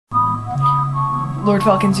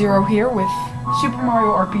LordFalconZero here with Super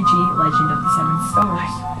Mario RPG Legend of the Seven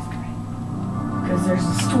Stars. Because there's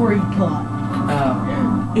a story plot.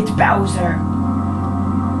 Oh. It's Bowser.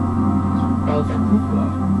 Bowser Hoopla.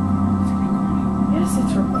 Yes,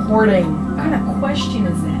 it's recording. What kind of question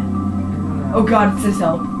is that? Oh god, it says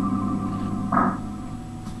help.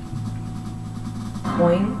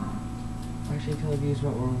 Boing. Actually, tell the viewers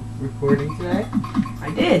what we're recording today?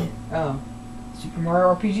 I did. Oh. Super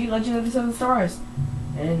Mario RPG Legend of the Seven Stars.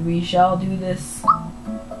 And we shall do this.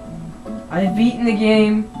 I have beaten the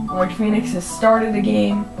game. Lord Phoenix has started the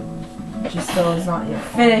game. Which is still is not yet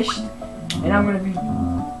finished. And I'm gonna be...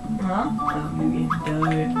 Huh? Oh, new game. Duh.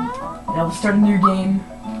 And I will start a new game.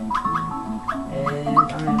 And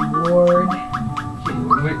I'm Lord...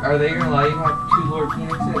 Are they gonna allow you to have two Lord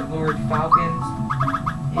Phoenixes, Lord Falcons?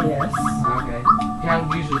 Yes. Okay. Yeah,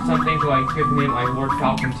 usually some things like give the name like Lord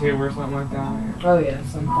Falcon 2 or something like that. Oh yeah,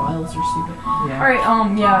 some files are stupid. Yeah. Alright,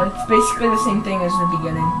 yeah, it's basically the same thing as the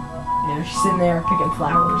beginning. You know, she's sitting there picking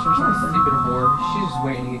flowers or something. Stupid whore. She's just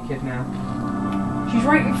waiting to get kidnapped. She's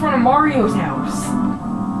right in front of Mario's house.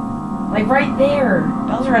 Like right there.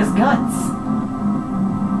 Bowser has guts.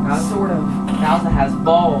 Sort of. Bowser has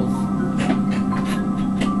balls.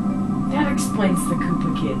 That explains the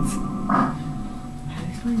Koopa kids.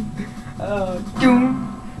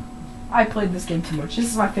 Doom. I played this game too much. This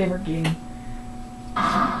is my favorite game.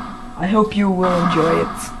 I hope you will enjoy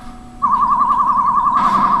it.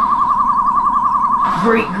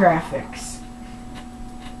 Great graphics.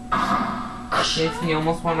 Makes me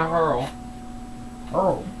almost want to hurl.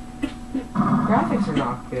 Oh. Graphics are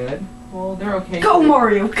not good. Well, they're okay. Go,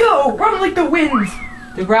 Mario! Go! Run like the wind!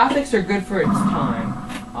 The graphics are good for its time.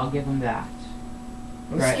 I'll give them that.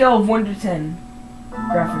 On a scale of 1 to 10,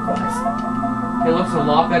 graphic-wise. It looks a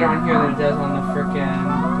lot better on here than it does on the frickin'...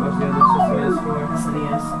 What's the other system it is for?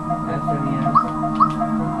 SNES. SNES.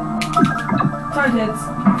 Time hits.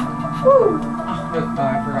 Woo! Oh,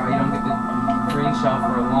 I forgot. You don't get the green shell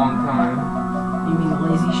for a long time. You mean the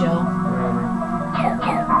lazy shell? Whatever.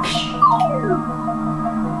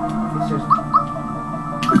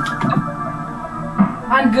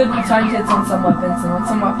 I'm good with time hits on some weapons, and on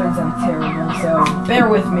some weapons I'm terrible, so bear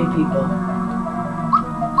with me, people.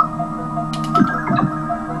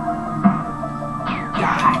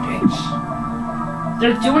 Die, bitch.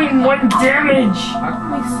 They're doing 1 damage! How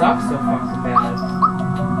come we suck so fucking bad?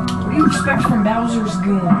 What do you expect from Bowser's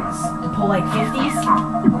goons? To pull like 50s?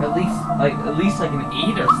 At least like an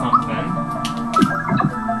 8 or something.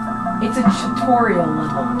 It's a tutorial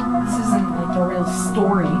level. This isn't like a real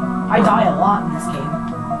story. I die a lot in this game.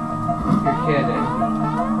 You're kidding.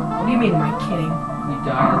 What do you mean, am I kidding? You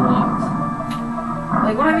die a lot.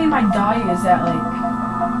 Like, what I mean by die is that, like,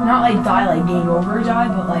 not like die like game over die,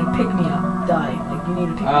 but like pick me up, die. Like, you need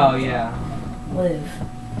to pick me up. Oh, yeah. Live.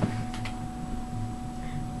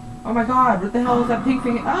 Oh my god, what the hell is that pink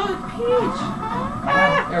thing? Oh, it's Peach!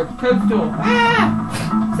 Ah! Or Toadstool.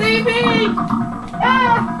 Ah! Save me!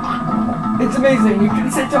 Ah! It's amazing. You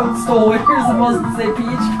can say Toadstool. Here's the buzz to say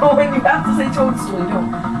Peach. Oh, and you have to say Toadstool. You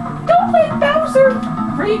don't. Don't let Bowser!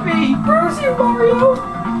 Free me! Bruise you, Mario!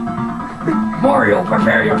 Mario,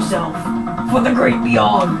 prepare yourself for the great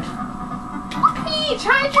beyond. Peach,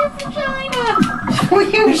 hide your vagina! Will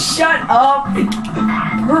you shut up?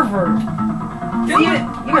 Pervert.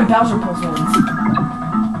 Even Bowser pulls ones.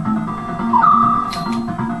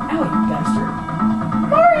 Ow, you bastard.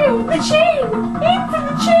 Mario, the chain! Aim for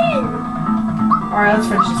the chain! Alright, let's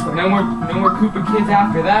finish this quick. No more Koopa kids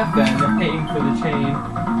after that then. They're paying for the chain.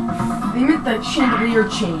 They meant the chandelier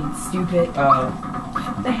chain, stupid. Oh.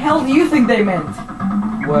 The hell do you think they meant?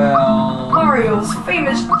 Well... Mario's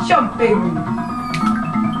famous jumping!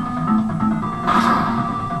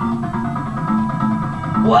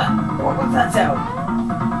 What? What was that sound?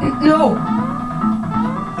 No!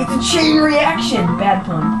 It's a chain reaction! Bad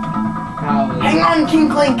pun. How is Hang on, King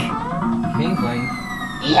Clink! Kinkling?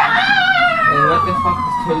 Yeah! And what the fuck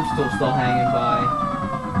is Toadstool still hanging by?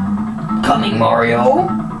 Coming, Mario!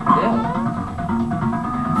 Ew.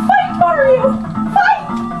 Fight, Mario!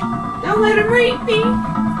 Fight! Don't let him rape me!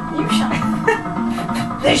 You shut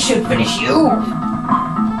This should finish you!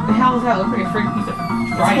 The hell is that? Look like a freaking piece of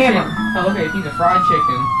fried hammer. chicken. That looked like a piece of fried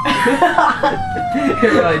chicken.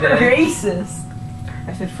 It really did. Racist.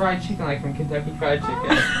 I said fried chicken like from Kentucky Fried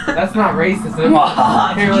Chicken. That's not racist. It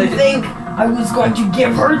Did really you think I was going to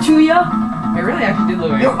give her to you? It really actually did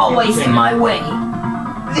look like You're a always chicken. in my way.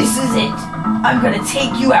 This is it. I'm gonna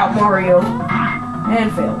take you out, Mario.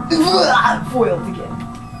 And failed. Foiled again.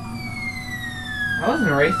 That wasn't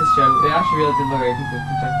a racist joke. It actually really did look like a piece of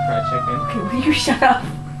Kentucky Fried Chicken. Okay, will you shut up?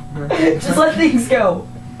 Just let things go.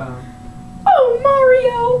 Oh. Oh,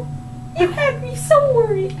 Mario! You had me so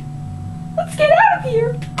worried. Let's get out of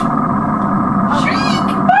here. Shriek!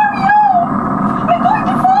 Mario! I'm going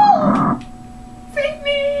to fall! Save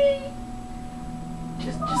me!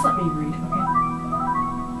 Just let me read, okay?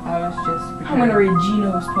 I was just... I'm gonna read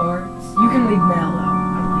Gino's parts. You can leave Mal out.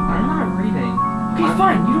 I'm not reading. Okay,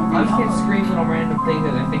 fine. You don't I read. just can't scream little random things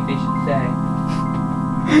that I think they should say.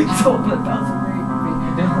 Told that doesn't read.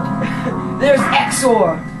 There's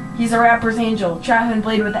Exor. He's a rapper's angel, traveling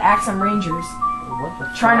blade with the Axum Rangers. What the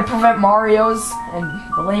Trying to prevent Mario's and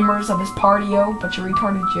the lamers of his partio, bunch of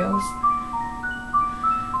retarded Joes.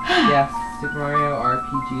 Yes, Super Mario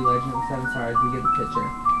RPG Legend of the Seven Stars. You get the picture.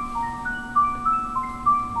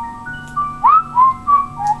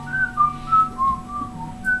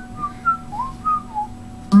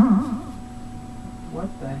 What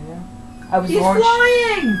the hell? He's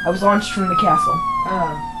flying! I was launched from the castle.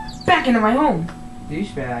 Back into my home.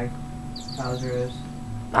 Douchebag. Bowser is.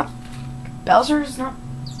 Bowser's not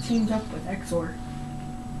teamed up with Exor.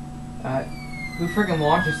 Who freaking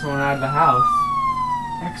launches someone out of the house?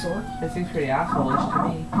 Exor? That seems pretty asshole-ish to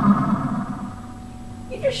me.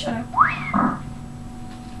 You just shut up.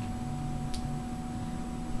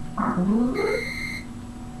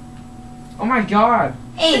 Oh my god!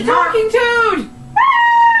 Hey, the talking toad!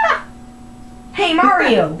 Hey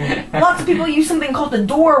Mario! Lots of people use something called the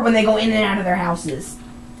door when they go in and out of their houses.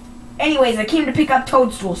 Anyways, I came to pick up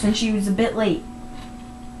Toadstool since she was a bit late.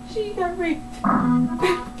 She got raped.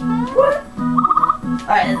 What?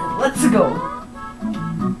 Alright, let's go.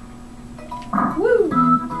 Woo!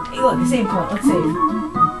 Hey look, a save point. Let's save.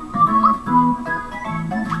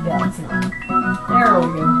 Yeah, let's not. There we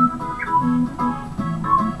go.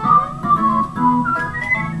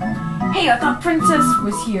 Hey, I thought Princess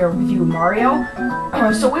was here with you, Mario.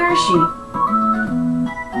 So where is she?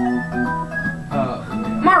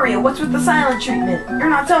 Mario, what's with the silent treatment? You're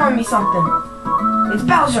not telling me something. It's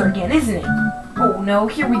Bowser again, isn't it? Oh no,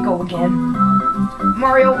 here we go again.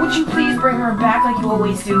 Mario, would you please bring her back like you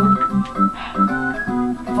always do?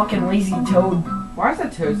 Fucking lazy Toad. Why is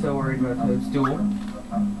that Toad so worried about Toadstool?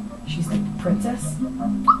 She's the princess?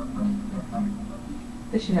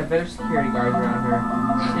 They should have better security guards around her.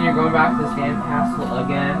 And you're going back to this damn castle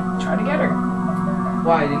again? Try to get her.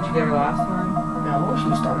 Why, didn't you get her last time? No, she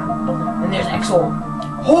was still in the building. And there's Exor.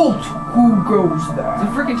 Halt! Who goes there? It's a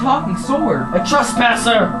freaking talking sword! A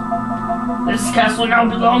trespasser! This castle now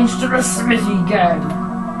belongs to the Smithy Gang.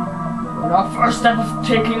 We're our first step of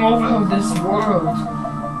taking over this world.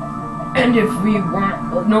 And if we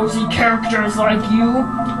weren't nosy characters like you,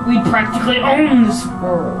 we'd practically own this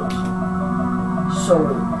world. So,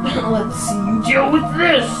 let's see you deal with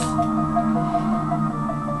this!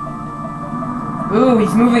 Ooh,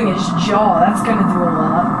 he's moving his jaw. That's gonna do a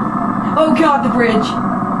lot. Oh god, the bridge!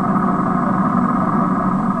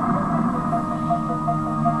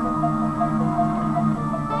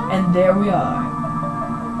 And there we are.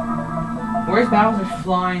 Where's Bowser's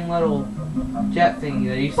flying little jet thingy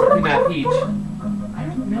that used to kidnap Peach? I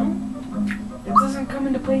don't know. It doesn't come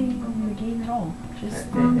into play in the game at all. Just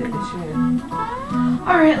It should.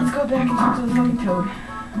 Alright, let's go back and talk to the fucking Toad.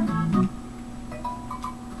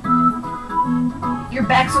 You're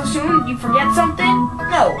back so soon? You forget something?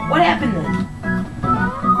 No, what happened then?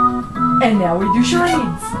 And now we do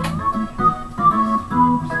charades.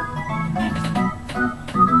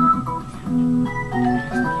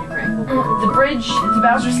 The bridge to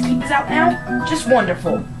Bowser's Keep is out now? Just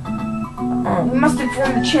wonderful. We must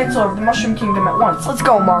inform the Chancellor of the Mushroom Kingdom at once. Let's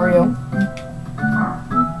go, Mario.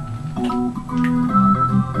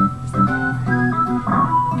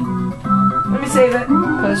 Let me save it,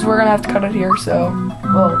 because we're gonna have to cut it here, so...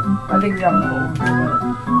 Well, I think we got a little bit.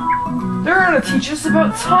 They're gonna teach us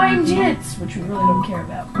about timed hits, which we really don't care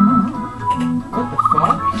about. What the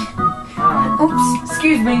fuck? Oops,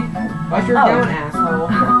 excuse me. Watch your down, asshole.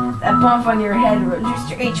 That bump on your head reduced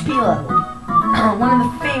your HP level. One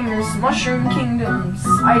of the famous Mushroom Kingdom's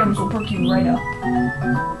items will perk you right up.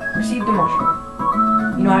 Receive the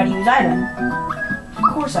mushroom. You know how to use item? Of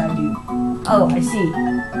course I do. Oh, I see.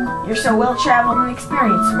 You're so well-traveled and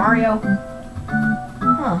experienced, Mario.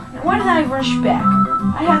 Huh, now why did I rush back?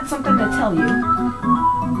 I had something to tell you.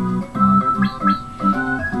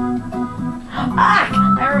 Ah!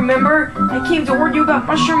 I remember. I came to warn you about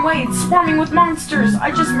Mushroom Way. It's swarming with monsters.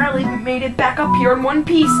 I just barely made it back up here in one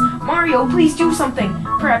piece. Mario, please do something.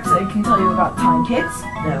 Perhaps I can tell you about timed hits?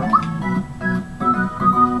 No.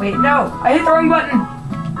 Wait, no. I hit the wrong button.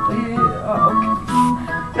 Please,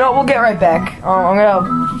 okay. No, we'll get right back. I'm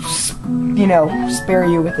gonna, spare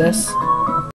you with this.